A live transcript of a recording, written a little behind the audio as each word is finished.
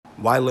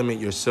Why limit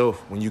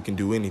yourself when you can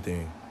do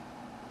anything?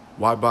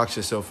 Why box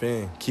yourself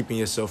in, keeping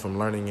yourself from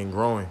learning and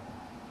growing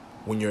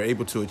when you're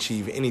able to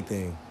achieve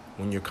anything,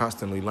 when you're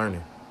constantly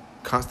learning,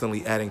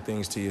 constantly adding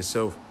things to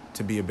yourself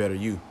to be a better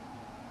you?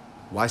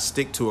 Why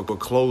stick to a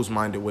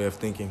closed-minded way of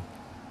thinking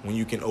when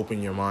you can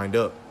open your mind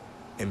up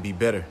and be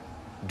better,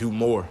 do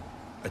more,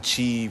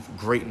 achieve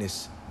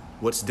greatness,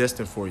 what's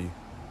destined for you?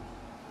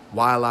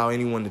 Why allow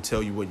anyone to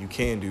tell you what you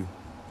can do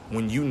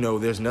when you know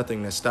there's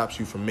nothing that stops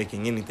you from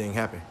making anything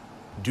happen?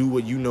 Do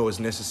what you know is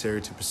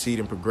necessary to proceed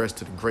and progress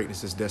to the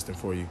greatness that's destined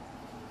for you.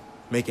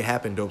 Make it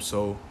happen, dope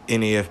soul.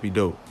 NAF be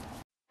dope.